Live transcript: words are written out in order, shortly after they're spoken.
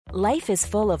Life is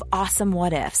full of awesome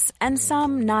what-ifs, and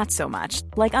some not so much,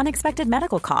 like unexpected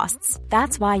medical costs.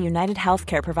 That's why United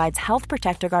Healthcare provides Health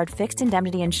Protector Guard fixed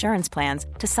indemnity insurance plans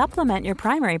to supplement your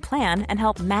primary plan and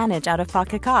help manage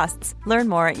out-of-pocket costs. Learn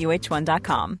more at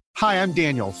uh1.com. Hi, I'm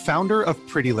Daniel, founder of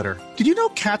Pretty Litter. Did you know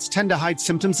cats tend to hide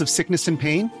symptoms of sickness and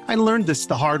pain? I learned this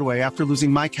the hard way after losing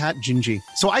my cat, Gingy.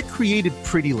 So I created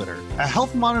Pretty Litter, a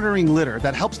health monitoring litter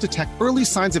that helps detect early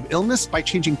signs of illness by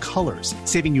changing colors,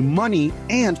 saving you money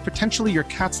and potentially your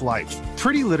cat's life.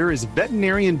 Pretty Litter is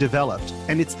veterinarian developed,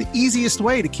 and it's the easiest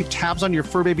way to keep tabs on your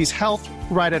fur baby's health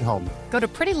right at home. Go to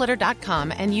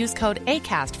prettylitter.com and use code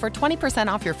ACAST for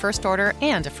 20% off your first order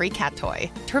and a free cat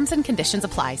toy. Terms and conditions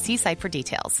apply. See site for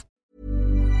details.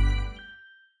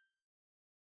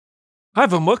 Hi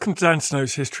everyone, welcome to Dan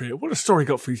Snow's History. What a story I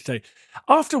got for you today.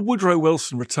 After Woodrow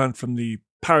Wilson returned from the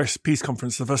Paris Peace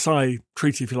Conference, the Versailles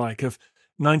Treaty, if you like, of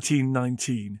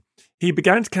 1919, he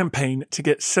began to campaign to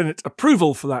get Senate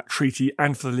approval for that treaty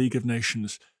and for the League of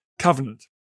Nations covenant.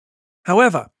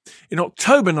 However, in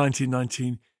October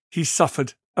 1919, he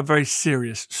suffered a very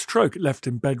serious stroke. It left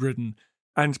him bedridden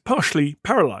and partially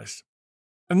paralysed.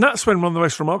 And that's when one of the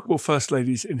most remarkable first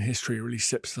ladies in history really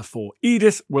steps to the fore.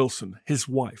 Edith Wilson, his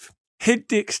wife, hid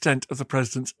the extent of the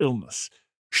president's illness.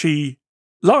 She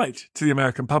lied to the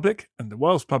American public and the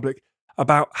world's public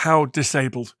about how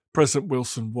disabled President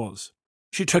Wilson was.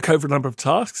 She took over a number of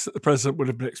tasks that the president would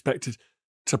have been expected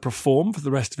to perform for the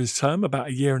rest of his term, about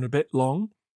a year and a bit long.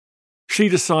 She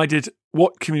decided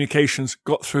what communications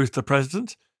got through to the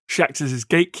president. She acted as his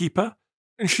gatekeeper,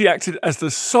 and she acted as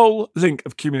the sole link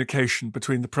of communication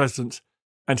between the president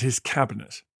and his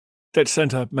cabinet. They'd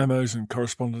send her memos and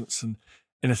correspondence and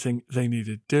anything they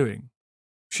needed doing.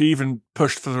 She even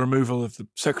pushed for the removal of the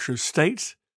Secretary of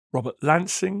State, Robert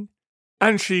Lansing,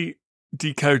 and she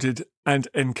decoded and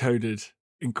encoded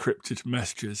encrypted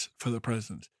messages for the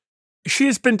president. She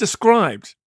has been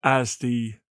described as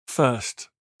the first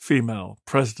female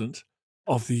president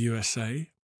of the USA.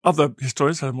 Other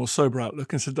historians had a more sober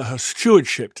outlook and said that her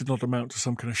stewardship did not amount to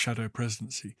some kind of shadow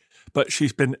presidency. But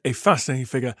she's been a fascinating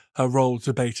figure, her role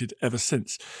debated ever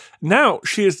since. Now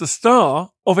she is the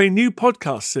star of a new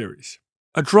podcast series,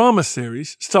 a drama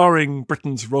series starring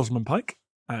Britain's Rosamund Pike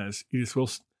as Edith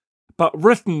Wilson, but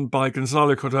written by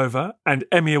Gonzalo Cordova and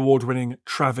Emmy Award-winning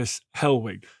Travis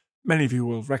Helwig. Many of you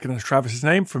will recognise Travis's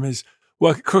name from his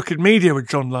work at Crooked Media with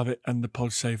John Lovett and the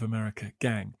Pod Save America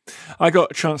gang. I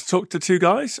got a chance to talk to two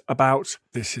guys about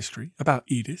this history, about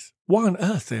Edith, why on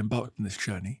earth they embarked on this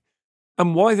journey,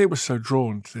 and why they were so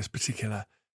drawn to this particular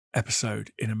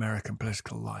episode in American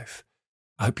political life.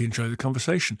 I hope you enjoy the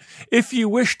conversation. If you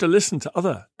wish to listen to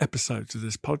other episodes of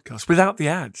this podcast without the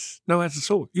ads, no ads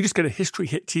at all, you just go to History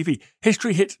Hit TV,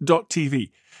 historyhit.tv,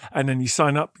 and then you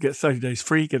sign up, get 30 days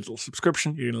free, get a little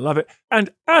subscription, you're going to love it. And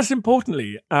as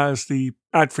importantly as the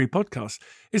ad-free podcast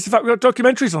is the fact we've got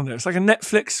documentaries on there. It's like a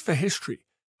Netflix for history.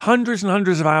 Hundreds and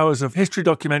hundreds of hours of history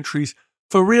documentaries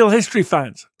for real history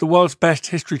fans. The world's best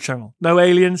history channel. No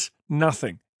aliens,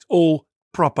 nothing. It's all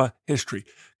proper history.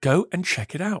 Go and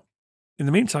check it out. In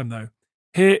the meantime, though,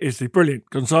 here is the brilliant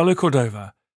Gonzalo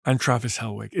Cordova and Travis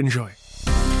Helwig. Enjoy.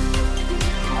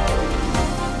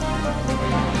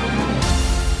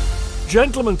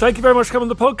 Gentlemen, thank you very much for coming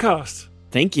on the podcast.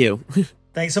 Thank you.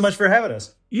 Thanks so much for having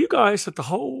us. You guys had the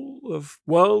whole of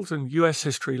world and US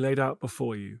history laid out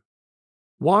before you.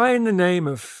 Why in the name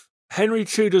of Henry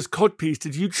Tudor's codpiece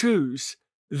did you choose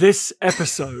this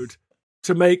episode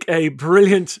to make a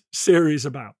brilliant series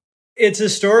about? It's a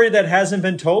story that hasn't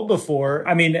been told before.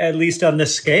 I mean, at least on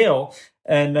this scale.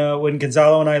 And when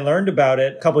Gonzalo and I learned about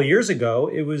it a couple of years ago,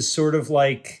 it was sort of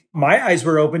like my eyes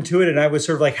were open to it. And I was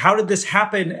sort of like, how did this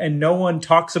happen? And no one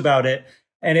talks about it.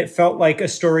 And it felt like a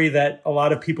story that a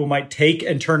lot of people might take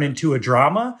and turn into a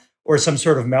drama or some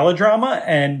sort of melodrama.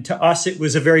 And to us, it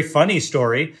was a very funny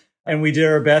story. And we did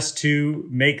our best to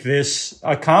make this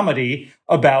a comedy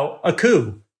about a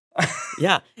coup.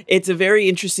 Yeah, it's a very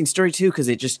interesting story, too, because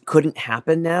it just couldn't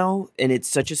happen now. And it's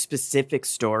such a specific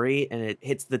story and it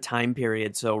hits the time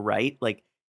period so right. Like,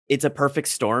 it's a perfect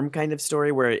storm kind of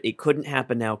story where it couldn't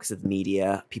happen now because of the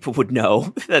media. People would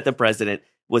know that the president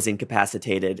was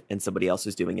incapacitated and somebody else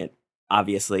was doing it,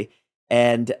 obviously.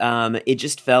 And it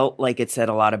just felt like it said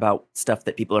a lot about stuff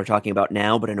that people are talking about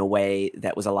now, but in a way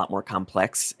that was a lot more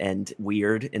complex and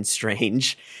weird and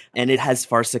strange. And it has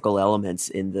farcical elements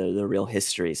in the real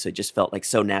history. So it just felt like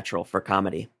so natural for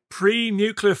comedy.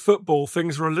 Pre-nuclear football,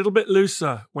 things were a little bit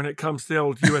looser when it comes to the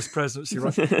old US presidency,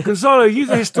 right? Gonzalo, you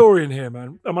the historian here,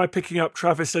 man. Am I picking up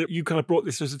Travis? You kind of brought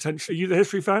this to his attention. Are you the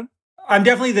history fan? I'm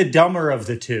definitely the dumber of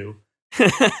the two.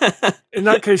 In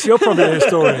that case, you're probably a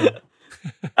historian.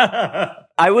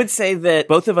 I would say that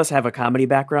both of us have a comedy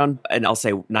background, and I'll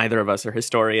say neither of us are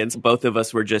historians. Both of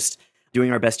us were just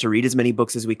doing our best to read as many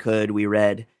books as we could. We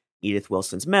read Edith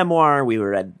Wilson's memoir. We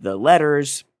read the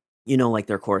letters, like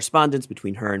their correspondence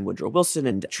between her and Woodrow Wilson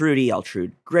and Trudy,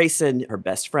 Altrude Grayson, her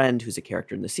best friend, who's a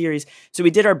character in the series. So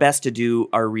we did our best to do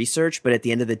our research, but at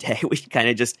the end of the day, we kind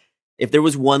of just, if there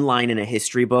was one line in a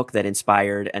history book that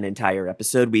inspired an entire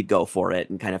episode, we'd go for it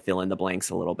and kind of fill in the blanks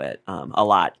a little bit, a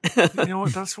lot. You know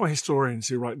what? That's why historians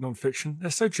who write nonfiction, they're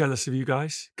so jealous of you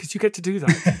guys, because you get to do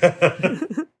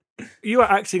that. You are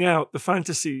acting out the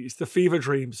fantasies, the fever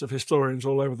dreams of historians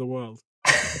all over the world.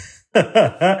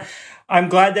 I'm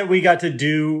glad that we got to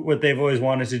do what they've always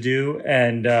wanted to do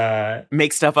and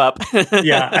make stuff up.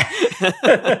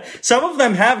 Yeah. Some of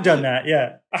them have done that,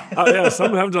 yeah. Yeah,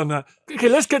 some have done that. Okay,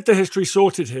 let's get the history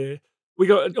sorted here. We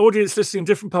got an audience listening in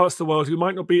different parts of the world who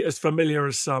might not be as familiar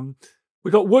as some.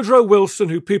 We got Woodrow Wilson,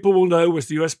 who people will know was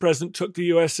the US president, took the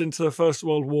US into the First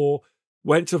World War,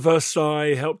 went to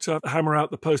Versailles, helped to hammer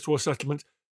out the post-war settlement.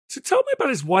 So tell me about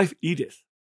his wife, Edith.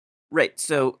 Right.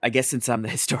 So I guess since I'm the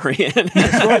historian.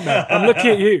 That's right, man. I'm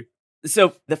looking at you.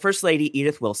 So the First Lady,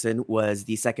 Edith Wilson, was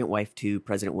the second wife to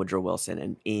President Woodrow Wilson.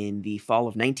 And in the fall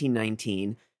of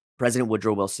 1919, President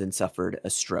Woodrow Wilson suffered a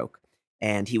stroke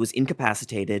and he was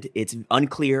incapacitated. It's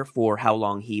unclear for how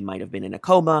long he might have been in a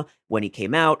coma when he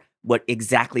came out, what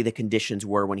exactly the conditions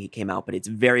were when he came out, but it's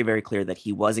very, very clear that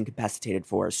he was incapacitated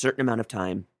for a certain amount of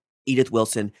time. Edith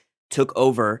Wilson took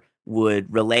over,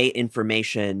 would relay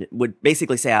information, would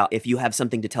basically say, if you have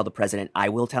something to tell the president, I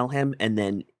will tell him. And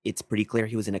then it's pretty clear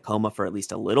he was in a coma for at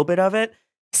least a little bit of it.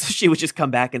 So she would just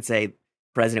come back and say,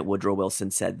 President Woodrow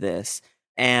Wilson said this.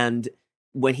 And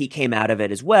when he came out of it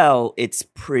as well, it's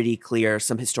pretty clear,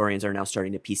 some historians are now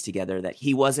starting to piece together that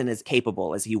he wasn't as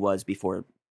capable as he was before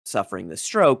suffering the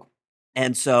stroke.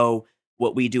 And so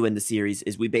what we do in the series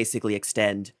is we basically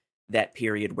extend that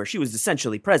period where she was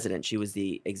essentially president. She was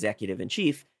the executive in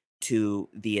chief to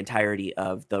the entirety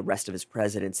of the rest of his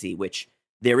presidency, which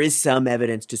there is some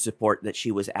evidence to support that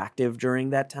she was active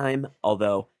during that time,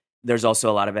 although there's also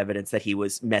a lot of evidence that he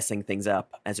was messing things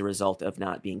up as a result of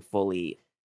not being fully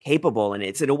capable. And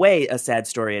it's in a way a sad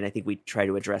story, and I think we try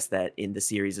to address that in the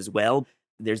series as well.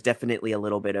 There's definitely a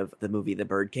little bit of the movie The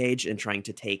Birdcage and trying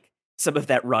to take some of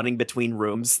that running between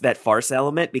rooms, that farce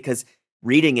element, because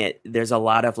reading it, there's a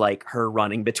lot of like her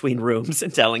running between rooms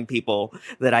and telling people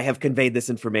that I have conveyed this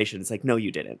information. It's like, no,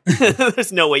 you didn't.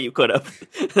 There's no way you could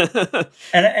have.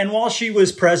 and while she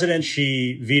was president,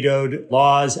 she vetoed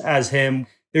laws as him.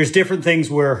 There's different things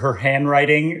where her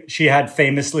handwriting, she had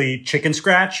famously chicken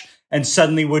scratch, and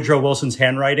suddenly Woodrow Wilson's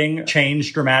handwriting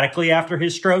changed dramatically after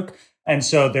his stroke. And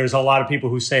so there's a lot of people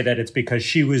who say that it's because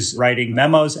she was writing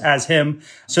memos as him.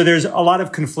 So there's a lot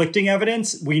of conflicting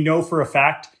evidence. We know for a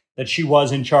fact that she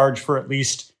was in charge for at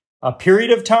least a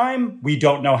period of time. We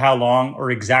don't know how long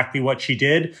or exactly what she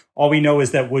did. All we know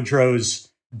is that Woodrow's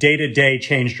day-to-day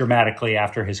changed dramatically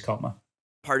after his coma.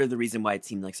 Part of the reason why it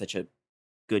seemed like such a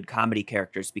good comedy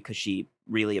character is because she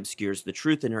really obscures the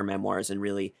truth in her memoirs and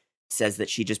really says that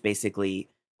she just basically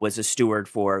was a steward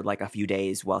for like a few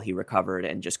days while he recovered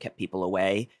and just kept people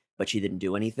away, but she didn't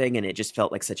do anything. And it just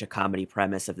felt like such a comedy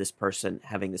premise of this person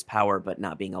having this power but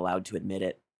not being allowed to admit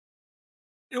it.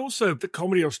 Also, the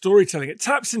comedy of storytelling, it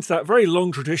taps into that very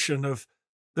long tradition of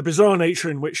the bizarre nature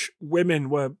in which women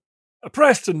were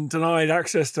oppressed and denied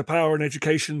access to power and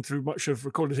education through much of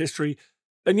recorded history.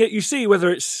 And yet you see,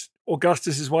 whether it's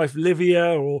Augustus's wife,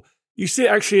 Livia, or you see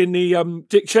it actually in the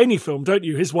Dick Cheney film, don't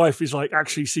you? His wife is like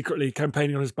actually secretly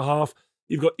campaigning on his behalf.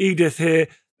 You've got Edith here.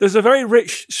 There's a very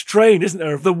rich strain, isn't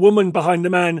there, of the woman behind the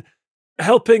man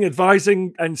helping,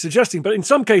 advising, and suggesting, but in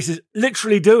some cases,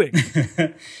 literally doing.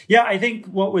 Yeah, I think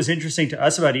what was interesting to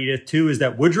us about Edith, too, is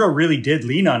that Woodrow really did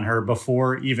lean on her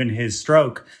before even his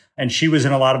stroke. And she was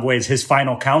in a lot of ways his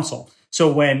final counsel.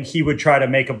 So when he would try to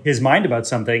make up his mind about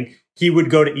something, he would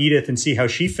go to Edith and see how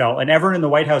she felt. And everyone in the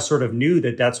White House sort of knew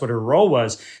that that's what her role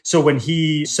was. So when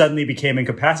he suddenly became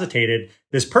incapacitated,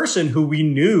 this person who we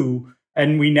knew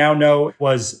and we now know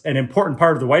was an important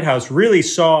part of the White House really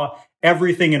saw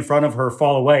everything in front of her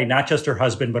fall away, not just her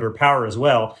husband, but her power as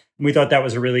well. And we thought that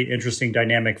was a really interesting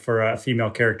dynamic for a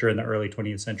female character in the early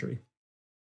 20th century.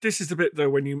 This is the bit, though,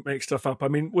 when you make stuff up. I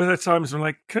mean, were there times when,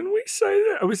 like, can we say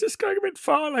that? Or is this going a bit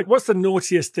far? Like, what's the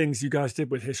naughtiest things you guys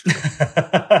did with history?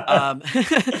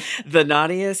 The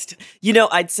naughtiest? You know,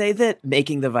 I'd say that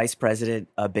making the vice president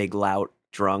a big lout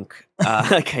drunk,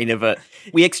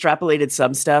 we extrapolated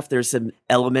some stuff. There's some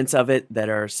elements of it that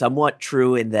are somewhat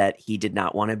true in that he did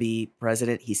not want to be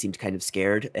president. He seemed kind of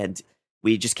scared, and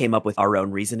we just came up with our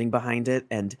own reasoning behind it.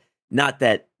 And Not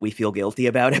that we feel guilty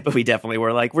about it, but we definitely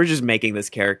were like, we're just making this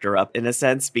character up in a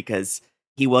sense because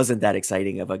he wasn't that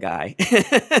exciting of a guy.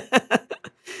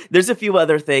 There's a few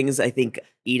other things. I think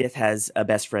Edith has a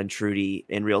best friend, Trudy,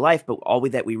 in real life, but all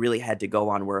that we really had to go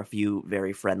on were a few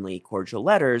very friendly, cordial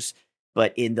letters.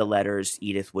 But in the letters,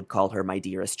 Edith would call her my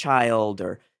dearest child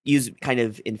or use kind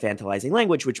of infantilizing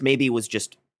language, which maybe was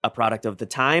just a product of the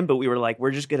time. But we were like,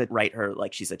 we're just going to write her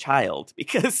like she's a child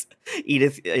because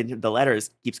Edith in the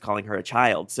letters keeps calling her a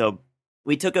child. So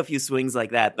we took a few swings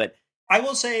like that. But I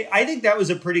will say, I think that was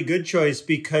a pretty good choice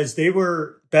because they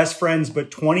were best friends,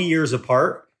 but 20 years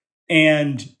apart.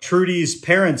 And Trudy's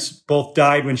parents both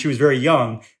died when she was very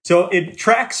young. So it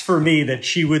tracks for me that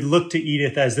she would look to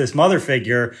Edith as this mother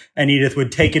figure, and Edith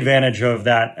would take advantage of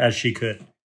that as she could.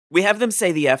 We have them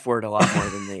say the F word a lot more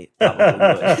than they probably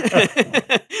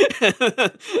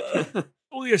would.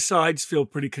 All the asides feel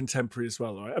pretty contemporary as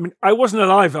well, right? I mean, I wasn't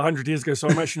alive 100 years ago, so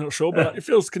I'm actually not sure, but it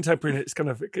feels contemporary and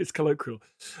it's colloquial.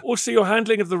 Also, your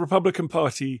handling of the Republican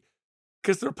Party,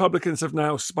 because the Republicans have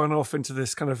now spun off into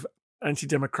this kind of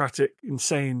anti-democratic,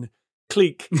 insane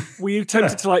clique. Were you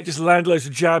tempted to like just land loads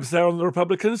of jabs there on the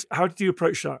Republicans? How did you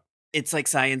approach that? It's like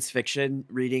science fiction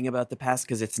reading about the past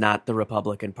because it's not the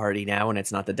Republican Party now and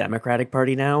it's not the Democratic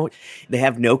Party now. They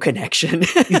have no connection.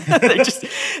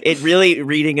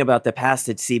 Reading about the past,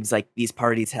 it seems like these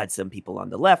parties had some people on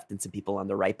the left and some people on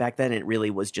the right back then. It really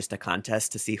was just a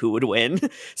contest to see who would win.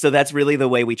 So that's really the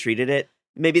way we treated it.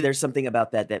 Maybe there's something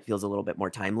about that feels a little bit more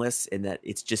timeless in that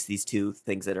it's just these two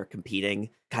things that are competing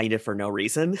kind of for no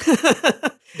reason.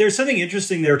 There's something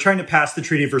interesting. They were trying to pass the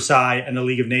Treaty of Versailles and the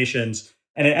League of Nations,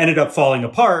 and it ended up falling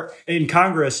apart in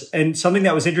Congress. And something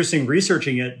that was interesting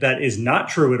researching it that is not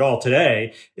true at all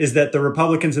today is that the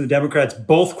Republicans and the Democrats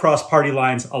both crossed party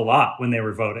lines a lot when they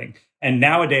were voting. And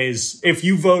nowadays, if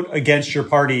you vote against your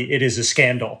party, it is a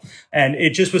scandal. And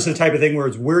it just was the type of thing where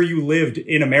it's where you lived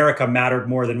in America mattered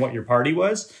more than what your party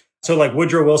was. So like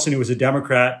Woodrow Wilson, who was a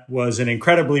Democrat, was an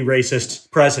incredibly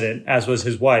racist president, as was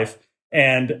his wife.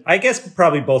 And I guess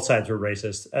probably both sides were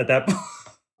racist at that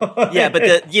point. Yeah, but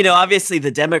obviously the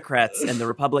Democrats and the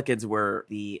Republicans were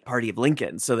the party of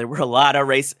Lincoln. So there were a lot of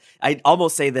race. I'd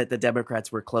almost say that the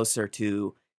Democrats were closer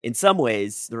to, in some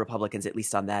ways, the Republicans, at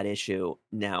least on that issue.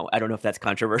 Now, I don't know if that's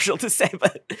controversial to say,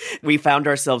 but we found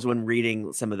ourselves when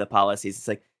reading some of the policies, it's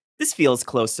like, this feels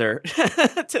closer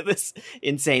to this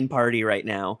insane party right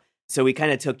now. So we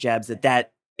kind of took jabs at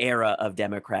that era of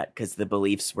Democrat because the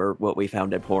beliefs were what we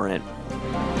found abhorrent.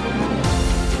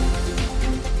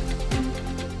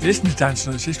 Listen to Dan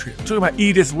Snow's history. I'm talking about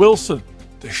Edith Wilson,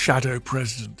 the shadow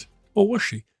president. Or was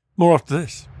she? More after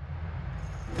this.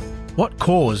 What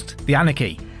caused the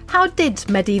anarchy? How did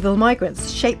medieval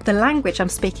migrants shape the language I'm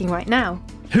speaking right now?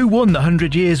 Who won the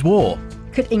 100 Years' War?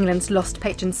 Could England's lost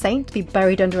patron saint be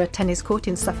buried under a tennis court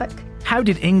in Suffolk? How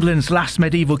did England's last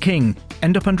medieval king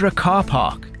end up under a car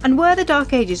park? And were the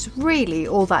Dark Ages really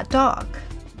all that dark?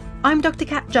 I'm Dr.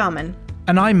 Kat Jarman.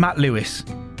 And I'm Matt Lewis.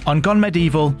 On Gone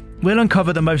Medieval, we'll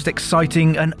uncover the most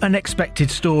exciting and unexpected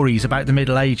stories about the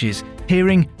Middle Ages,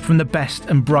 hearing from the best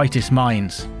and brightest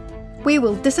minds. We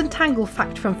will disentangle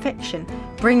fact from fiction,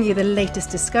 bring you the latest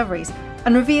discoveries,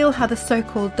 and reveal how the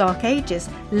so-called Dark Ages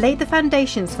laid the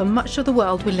foundations for much of the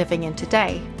world we're living in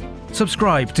today.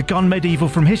 Subscribe to Gone Medieval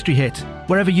from History Hit,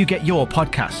 wherever you get your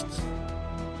podcasts.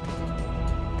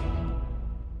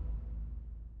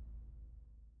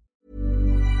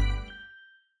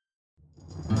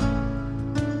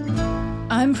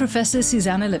 I'm Professor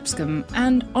Susanna Lipscomb,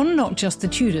 and on Not Just the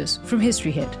Tudors from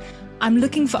History Hit, I'm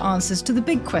looking for answers to the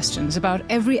big questions about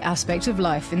every aspect of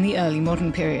life in the early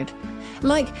modern period.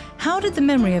 Like, how did the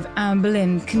memory of Anne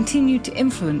Boleyn continue to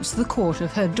influence the court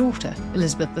of her daughter,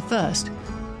 Elizabeth I?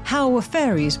 How were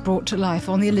fairies brought to life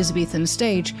on the Elizabethan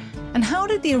stage? And how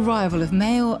did the arrival of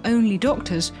male-only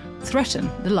doctors threaten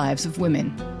the lives of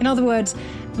women? In other words,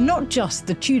 not just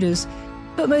the Tudors,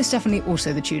 but most definitely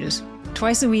also the Tudors.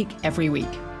 Twice a week, every week.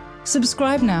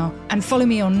 Subscribe now and follow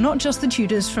me on Not Just the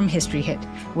Tudors from History Hit,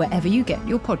 wherever you get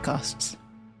your podcasts.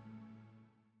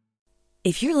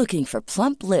 If you're looking for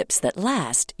plump lips that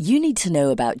last, you need to know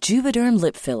about Juvederm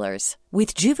lip fillers.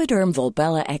 With Juvederm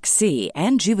Volbella XC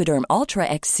and Juvederm Ultra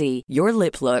XC, your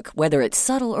lip look, whether it's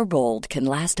subtle or bold, can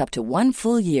last up to 1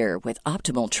 full year with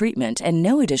optimal treatment and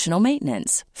no additional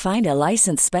maintenance. Find a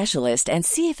licensed specialist and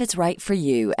see if it's right for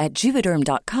you at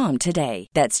Juvederm.com today.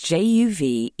 That's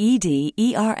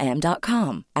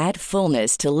JUVEDERM.com. Add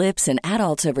fullness to lips in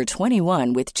adults over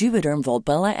 21 with Juvederm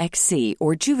Volbella XC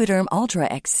or Juvederm Ultra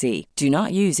XC. Do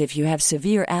not use if you have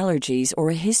severe allergies or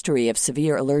a history of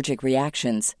severe allergic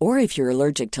reactions, or if you're you're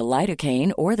allergic to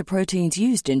lidocaine or the proteins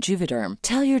used in Juvederm.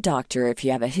 Tell your doctor if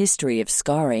you have a history of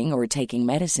scarring or taking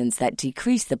medicines that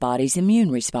decrease the body's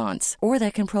immune response or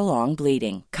that can prolong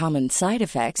bleeding. Common side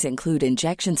effects include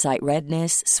injection site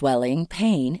redness, swelling,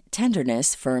 pain,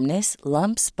 tenderness, firmness,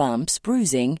 lumps, bumps,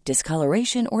 bruising,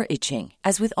 discoloration, or itching.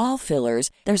 As with all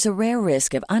fillers, there's a rare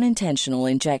risk of unintentional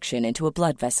injection into a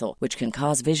blood vessel, which can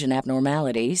cause vision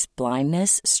abnormalities,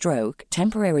 blindness, stroke,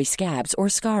 temporary scabs, or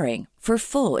scarring. For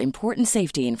full, important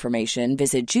safety information,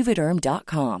 visit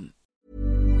Juvederm.com.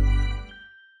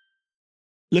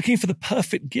 Looking for the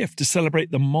perfect gift to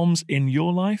celebrate the moms in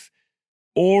your life?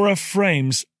 Aura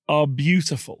frames are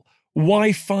beautiful,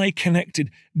 Wi-Fi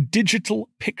connected digital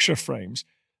picture frames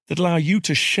that allow you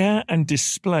to share and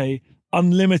display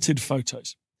unlimited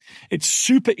photos. It's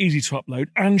super easy to upload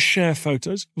and share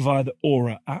photos via the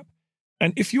Aura app.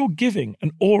 And if you're giving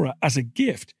an Aura as a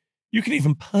gift, you can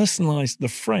even personalize the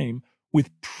frame with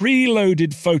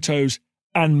preloaded photos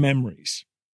and memories.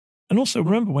 And also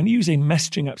remember, when using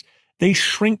messaging apps, they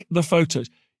shrink the photos.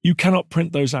 You cannot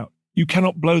print those out. You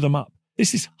cannot blow them up.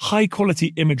 This is high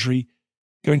quality imagery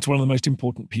going to one of the most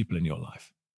important people in your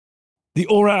life. The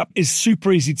Aura app is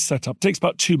super easy to set up. It takes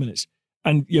about 2 minutes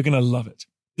and you're going to love it.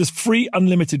 There's free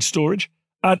unlimited storage,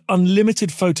 add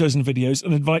unlimited photos and videos,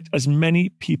 and invite as many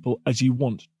people as you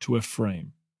want to a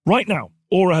frame. Right now,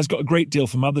 Aura has got a great deal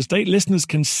for Mother's Day. Listeners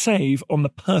can save on the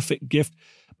perfect gift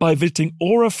by visiting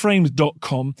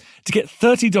auraframes.com to get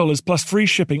 $30 plus free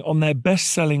shipping on their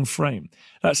best-selling frame.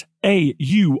 That's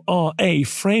AURA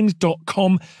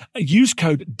frames.com. Use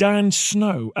code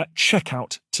DANSNOW at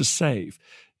checkout to save.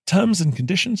 Terms and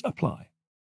conditions apply.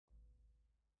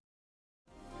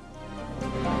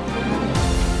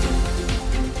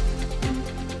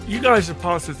 You guys are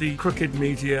part of the Crooked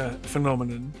Media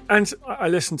phenomenon. And I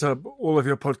listen to all of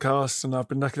your podcasts and I've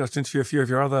been lucky enough to interview a few of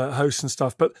your other hosts and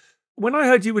stuff. But when I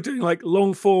heard you were doing like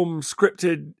long-form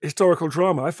scripted historical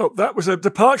drama, I felt that was a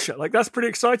departure. Like, that's pretty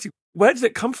exciting. Where did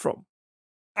it come from?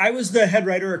 I was the head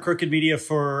writer at Crooked Media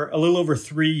for a little over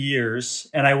 3 years,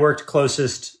 and I worked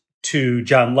closest to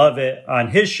Jon Lovett on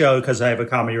his show because I have a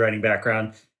comedy writing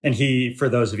background. And he, for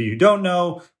those of you who don't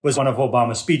know, was one of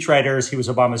Obama's speechwriters. He was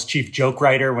Obama's chief joke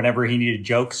writer whenever he needed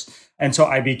jokes. And so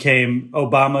I became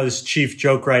Obama's chief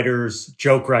joke writer's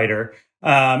joke writer.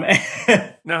 Now,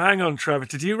 hang on, Trevor.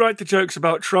 Did you write the jokes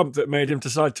about Trump that made him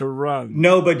decide to run?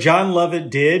 No, but Jon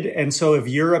Lovett did. And so if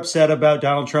you're upset about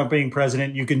Donald Trump being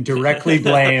president, you can directly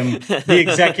blame the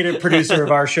executive producer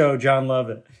of our show, Jon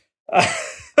Lovett.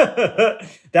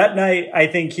 That night, I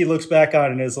think he looks back on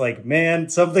it and is like, man,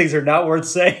 some things are not worth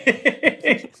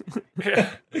saying.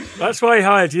 Yeah, that's why he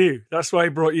hired you. That's why he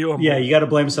brought you on. Yeah, you got to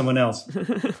blame someone else.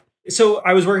 So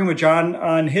I was working with Jon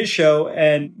on his show,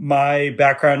 and my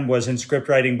background was in script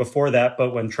writing before that.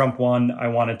 But when Trump won, I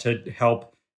wanted to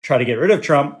help try to get rid of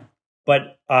Trump.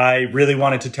 But I really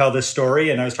wanted to tell this story,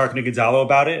 and I was talking to Gonzalo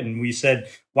about it, and we said,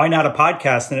 why not a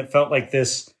podcast? And it felt like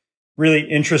this really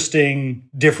interesting,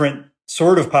 different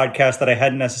sort of podcast that I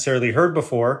hadn't necessarily heard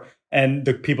before. And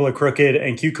the people at Crooked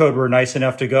and Q Code were nice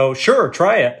enough to go, sure,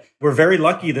 try it. We're very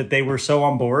lucky that they were so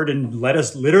on board and let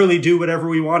us literally do whatever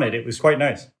we wanted. It was quite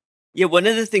nice. Yeah, one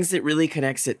of the things that really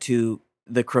connects it to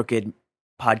the Crooked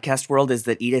podcast world is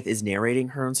that Edith is narrating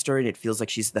her own story, and it feels like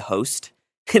she's the host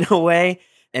in a way.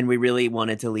 And we really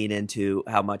wanted to lean into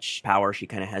how much power she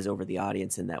kind of has over the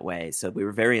audience in that way. So we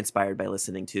were very inspired by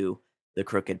listening to the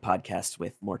Crooked podcast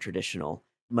with more traditional,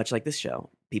 much like this show,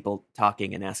 people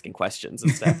talking and asking questions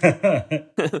and stuff.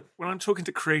 When I'm talking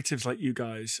to creatives like you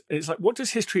guys, it's like, what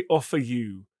does history offer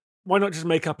you? Why not just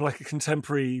make up like a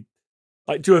contemporary,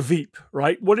 like do a Veep,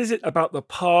 right? What is it about the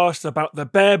past, about the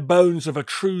bare bones of a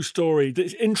true story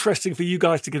that's interesting for you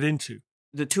guys to get into?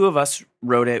 The two of us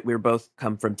wrote it. We both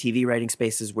come from TV writing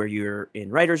spaces where you're in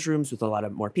writers' rooms with a lot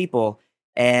of more people,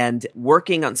 and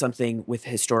working on something with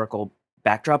historical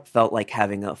backdrop felt like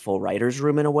having a full writer's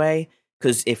room in a way.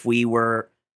 Because if we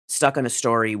were stuck on a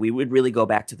story, we would really go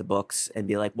back to the books and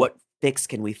be like, what fix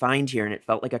can we find here? And it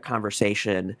felt like a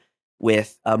conversation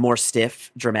with a more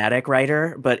stiff, dramatic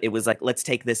writer. But it was like, let's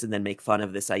take this and then make fun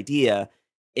of this idea.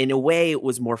 In a way, it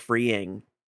was more freeing,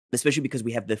 especially because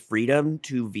we have the freedom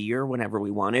to veer whenever we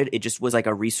wanted. It just was like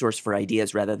a resource for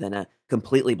ideas rather than a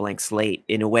completely blank slate.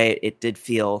 In a way, it did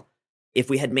feel, if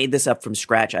we had made this up from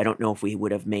scratch, I don't know if we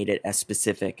would have made it as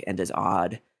specific and as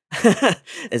odd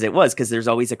as it was, because there's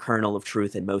always a kernel of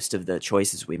truth in most of the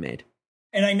choices we made.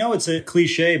 And I know it's a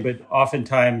cliche, but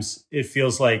oftentimes it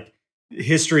feels like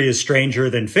history is stranger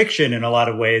than fiction in a lot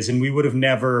of ways. And we would have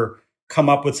never come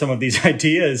up with some of these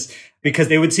ideas because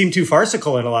they would seem too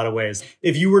farcical in a lot of ways.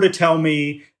 If you were to tell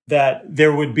me that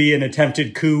there would be an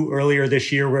attempted coup earlier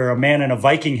this year where a man in a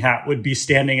Viking hat would be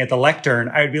standing at the lectern,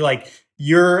 I would be like,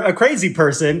 you're a crazy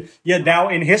person. Yet now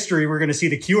in history, we're going to see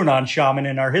the QAnon shaman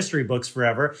in our history books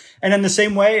forever. And in the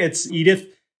same way, it's Edith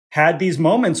had these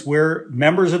moments where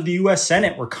members of the US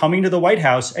Senate were coming to the White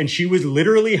House and she was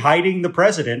literally hiding the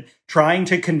president, trying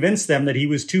to convince them that he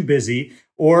was too busy.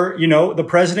 Or, the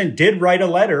president did write a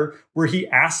letter where he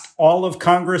asked all of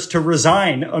Congress to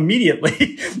resign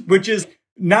immediately, which is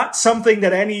not something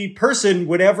that any person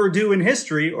would ever do in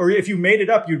history. Or if you made it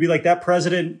up, you'd be like, that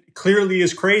president clearly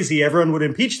is crazy. Everyone would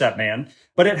impeach that man.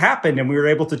 But it happened, and we were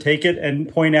able to take it and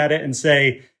point at it and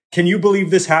say, can you believe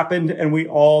this happened? And we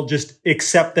all just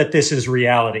accept that this is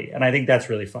reality. And I think that's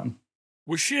really fun.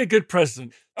 Was she a good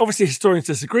president? Obviously, historians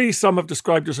disagree. Some have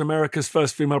described her as America's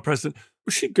first female president.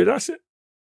 Was she good at it?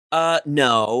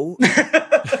 No.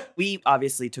 We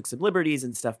obviously took some liberties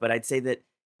and stuff, but I'd say that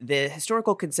the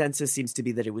historical consensus seems to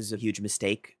be that it was a huge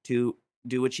mistake to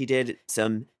do what she did.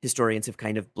 Some historians have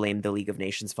kind of blamed the League of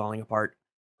Nations falling apart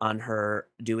on her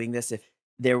doing this. If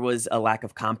there was a lack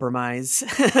of compromise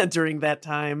during that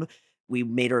time, we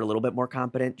made her a little bit more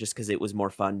competent just because it was more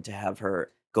fun to have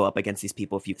her go up against these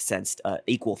people if you sensed an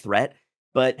equal threat.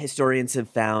 But historians have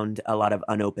found a lot of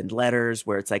unopened letters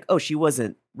where it's like, oh, she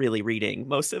wasn't really reading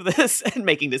most of this and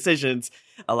making decisions.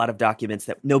 A lot of documents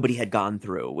that nobody had gone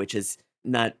through, which is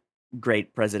not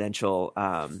great presidential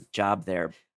job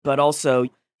there. But also,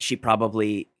 she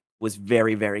probably was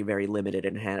very, very, very limited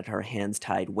and had her hands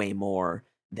tied way more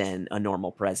than a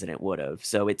normal president would have.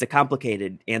 So it's a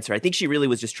complicated answer. I think she really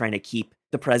was just trying to keep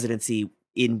the presidency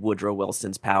in Woodrow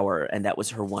Wilson's power, and that was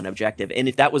her one objective. And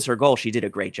if that was her goal, she did a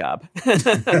great job.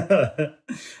 And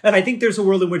I think there's a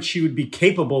world in which she would be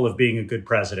capable of being a good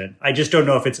president. I just don't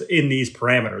know if it's in these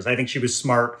parameters. I think she was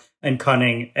smart and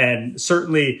cunning, and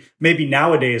certainly maybe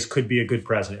nowadays could be a good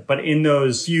president. But in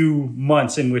those few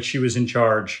months in which she was in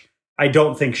charge, I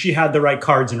don't think she had the right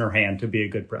cards in her hand to be a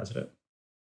good president.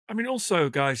 I mean, also,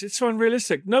 guys, it's so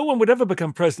unrealistic. No one would ever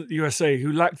become president of the USA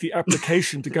who lacked the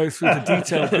application to go through the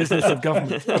detailed business of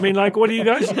government. I mean, like, what are you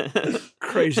guys?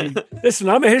 Crazy. Listen,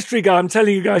 I'm a history guy. I'm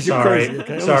telling you guys you're crazy.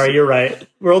 Okay? Sorry, you're right.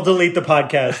 We'll delete the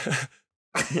podcast.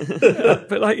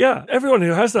 But everyone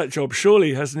who has that job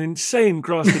surely has an insane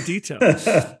grasp of detail.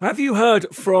 Have you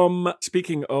heard from,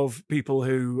 speaking of people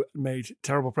who made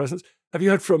terrible presidents, have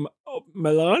you heard from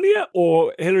Melania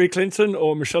or Hillary Clinton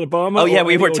or Michelle Obama? Oh, yeah,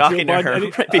 we were talking to her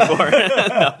right before.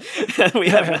 We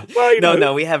haven't.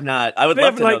 Well, we have not. I would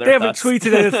love to know their thoughts. They haven't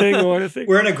tweeted anything or anything.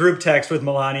 We're in a group text with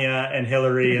Melania and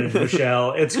Hillary and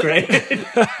Michelle. It's great.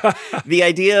 The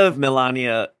idea of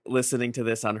Melania listening to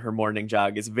this on her morning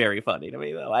jog is very funny to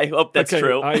me, though. I hope that's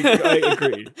true. I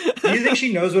agree. Do you think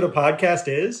she knows what a podcast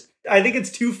is? I think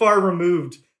it's too far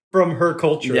removed from her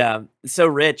culture. Yeah, so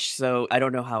rich. So I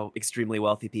don't know how extremely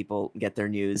wealthy people get their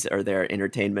news or their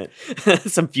entertainment.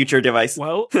 Some future device.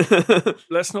 Well,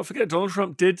 let's not forget Donald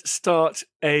Trump did start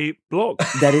a blog.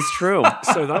 That is true.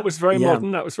 So that was very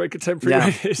modern. That was very contemporary. Yeah,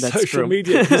 His that's social true.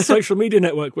 media. His social media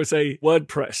network was a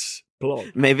WordPress blog.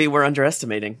 Maybe we're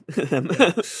underestimating them.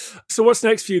 So what's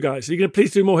next for you guys? Are you going to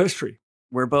please do more history?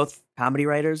 We're both comedy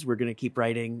writers. We're going to keep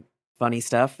writing funny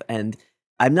stuff, and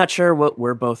I'm not sure what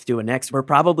we're both doing next. We're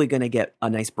probably going to get a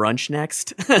nice brunch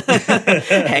next,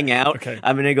 hang out. Okay.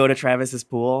 I'm going to go to Travis's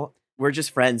pool. We're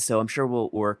just friends, so I'm sure we'll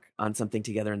work on something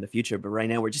together in the future. But right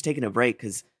now, we're just taking a break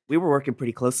because we were working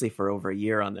pretty closely for over a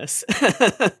year on this.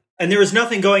 And there was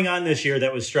nothing going on this year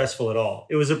that was stressful at all.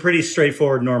 It was a pretty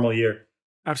straightforward, normal year.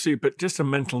 Absolutely, but just a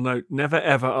mental note, never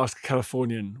ever ask a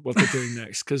Californian what they're doing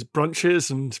next, because brunches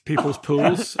and people's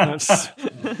pools,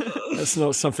 that's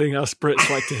not something us Brits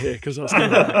like to hear, because that's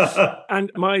not.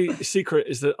 And my secret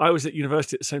is that I was at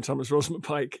university at the same time as Rosamund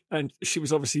Pike, and she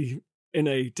was obviously in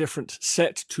a different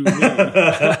set to me.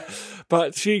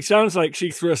 But she sounds like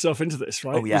she threw herself into this,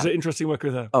 right? Oh, yeah. Was it interesting work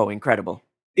with her? Oh, incredible.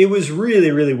 It was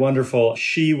really, really wonderful.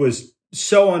 She was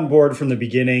so on board from the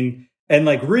beginning and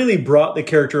really brought the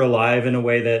character alive in a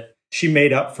way that she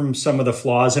made up from some of the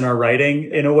flaws in our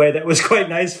writing in a way that was quite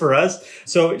nice for us.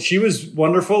 So she was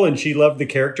wonderful and she loved the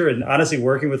character. And honestly,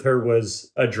 working with her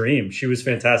was a dream. She was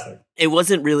fantastic. It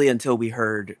wasn't really until we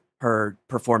heard her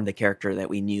perform the character that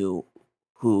we knew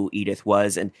who Edith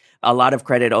was. And a lot of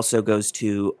credit also goes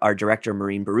to our director,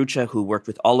 Maureen Barucha, who worked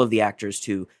with all of the actors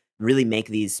to really make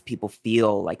these people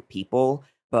feel like people.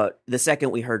 But the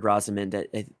second we heard Rosamund,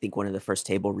 I think one of the first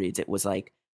table reads, it was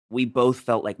like, we both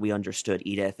felt like we understood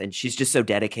Edith, and she's just so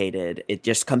dedicated. It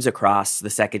just comes across the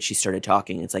second she started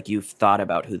talking. It's like, you've thought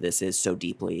about who this is so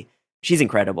deeply. She's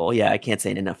incredible. Yeah, I can't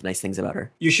say enough nice things about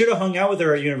her. You should have hung out with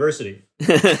her at university.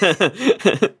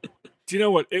 Do you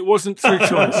know what? It wasn't through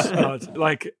choice.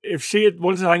 Like, if she had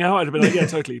wanted to hang out, I'd have been like, yeah,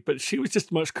 totally. But she was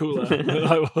just much cooler than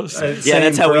I was. Yeah,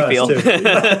 that's how we feel.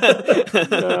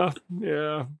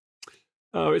 Yeah.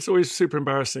 Oh, it's always super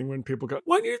embarrassing when people go,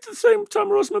 why don't you do the same time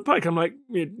Rosamund Pike? I'm like,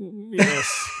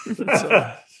 yes.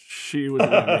 She would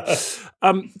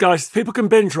guys, people can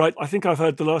binge, right? I think I've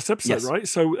heard the last episode, yes. Right?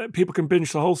 So people can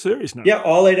binge the whole series now. Yeah,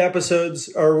 all 8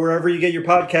 episodes are wherever you get your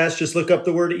podcast. Just look up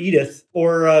the word Edith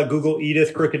or Google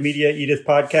Edith, Crooked Media, Edith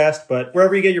Podcast. But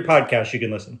wherever you get your podcast, you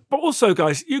can listen. But also,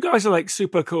 guys, you guys are like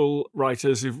super cool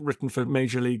writers who've written for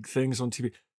major league things on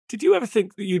TV. Did you ever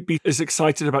think that you'd be as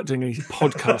excited about doing a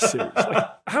podcast series? Like,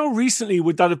 how recently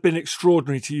would that have been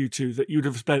extraordinary to you two, that you'd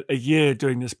have spent a year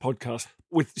doing this podcast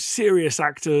with serious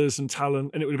actors and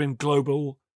talent, and it would have been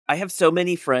global? I have so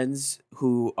many friends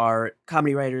who are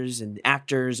comedy writers and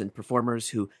actors and performers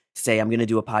who say, I'm going to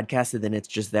do a podcast, and then it's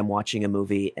just them watching a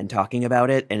movie and talking about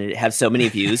it, and it has so many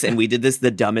views, and we did this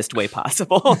the dumbest way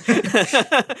possible.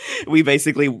 We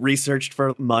basically researched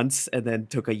for months and then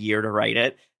took a year to write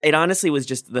it. It honestly was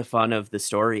just the fun of the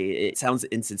story. It sounds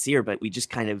insincere, but we just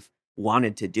kind of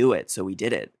wanted to do it, so we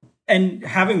did it. And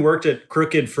having worked at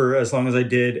Crooked for as long as I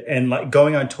did, and like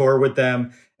going on tour with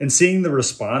them and seeing the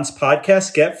response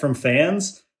podcasts get from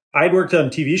fans, I'd worked on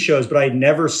TV shows, but I'd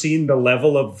never seen the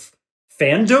level of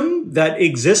fandom that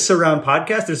exists around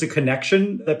podcasts. There's a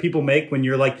connection that people make when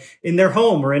you're like in their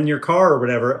home or in your car or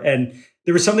whatever. And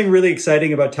there was something really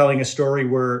exciting about telling a story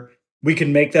where we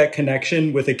can make that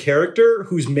connection with a character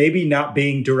who's maybe not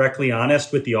being directly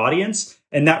honest with the audience.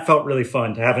 And that felt really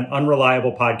fun to have an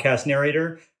unreliable podcast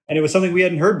narrator. And it was something we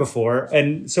hadn't heard before.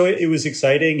 And so it was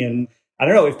exciting. And I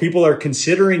don't know, if people are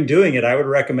considering doing it, I would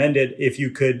recommend it if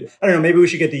you could. I don't know, maybe we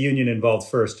should get the union involved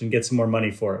first and get some more money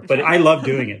for it. But I love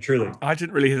doing it, truly. I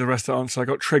didn't really hear the rest of the answer. I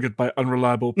got triggered by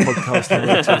unreliable podcast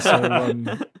narrators, so I'm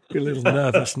a little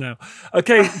nervous now.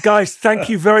 Okay, guys, thank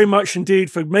you very much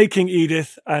indeed for making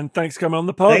Edith, and thanks for coming on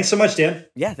the pod. Thanks so much, Dan.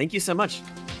 Yeah, thank you so much.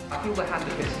 I feel the hand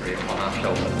of history upon our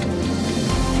shoulders.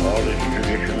 All this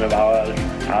tradition of ours,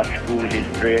 our school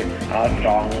history, our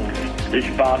songs, this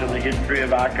part of the history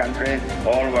of our country,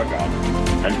 all were gone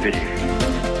and finished.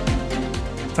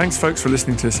 Thanks, folks, for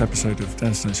listening to this episode of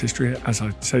Dan Snow's History. As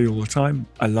I say all the time,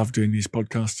 I love doing these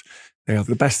podcasts. They are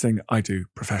the best thing I do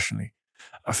professionally.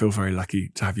 I feel very lucky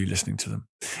to have you listening to them.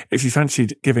 If you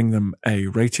fancied giving them a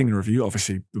rating and review,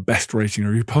 obviously the best rating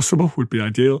and review possible would be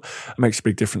ideal. It makes a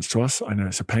big difference to us. I know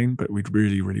it's a pain, but we'd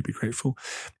really, really be grateful.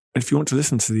 And if you want to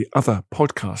listen to the other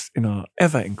podcasts in our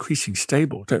ever-increasing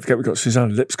stable, don't forget we've got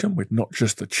Susanna Lipscomb with Not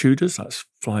Just the Tudors. That's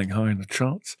flying high in the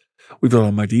charts. We've got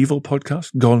our medieval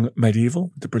podcast, Gone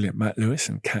Medieval, with the brilliant Matt Lewis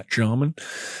and Kat Jarman.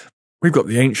 We've got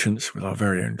The Ancients with our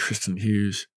very own Tristan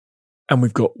Hughes. And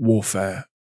we've got Warfare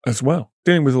as well,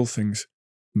 dealing with all things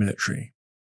military.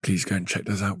 Please go and check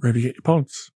those out wherever you get your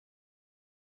pods.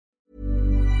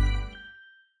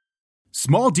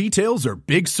 Small details are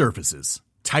big surfaces.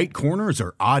 Tight corners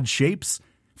or odd shapes,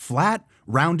 flat,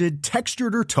 rounded,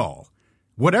 textured, or tall.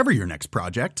 Whatever your next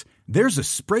project, there's a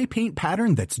spray paint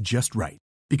pattern that's just right.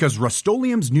 Because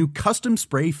Rust-Oleum's new Custom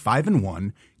Spray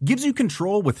 5-in-1 gives you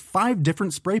control with 5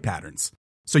 different spray patterns.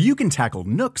 So you can tackle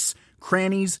nooks,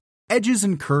 crannies, edges,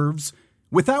 and curves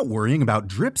without worrying about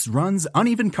drips, runs,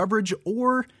 uneven coverage,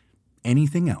 or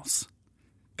anything else.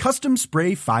 Custom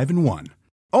Spray 5-in-1.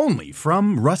 Only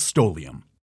from Rust-Oleum.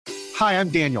 Hi, I'm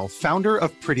Daniel, founder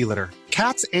of Pretty Litter.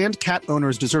 Cats and cat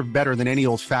owners deserve better than any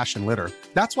old-fashioned litter.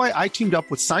 That's why I teamed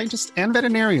up with scientists and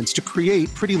veterinarians to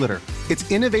create Pretty Litter. Its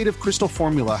innovative crystal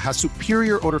formula has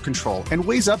superior odor control and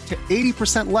weighs up to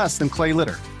 80% less than clay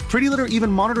litter. Pretty Litter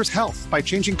even monitors health by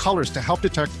changing colors to help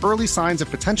detect early signs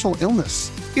of potential illness.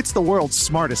 It's the world's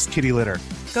smartest kitty litter.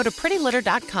 Go to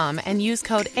prettylitter.com and use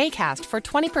code ACAST for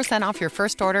 20% off your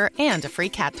first order and a free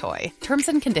cat toy. Terms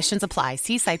and conditions apply.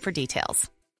 See site for details.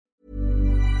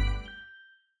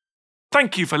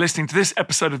 Thank you for listening to this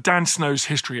episode of Dan Snow's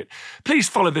History Hit. Please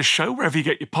follow this show wherever you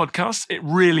get your podcasts. It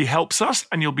really helps us,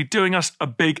 and you'll be doing us a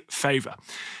big favour.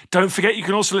 Don't forget, you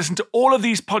can also listen to all of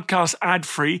these podcasts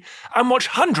ad-free and watch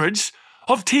hundreds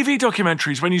of TV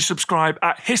documentaries when you subscribe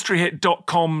at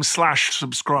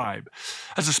historyhit.com/subscribe.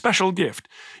 As a special gift,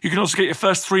 you can also get your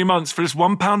first 3 months for just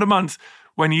 £1 a month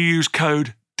when you use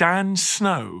code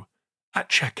DANSNOW at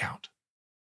checkout.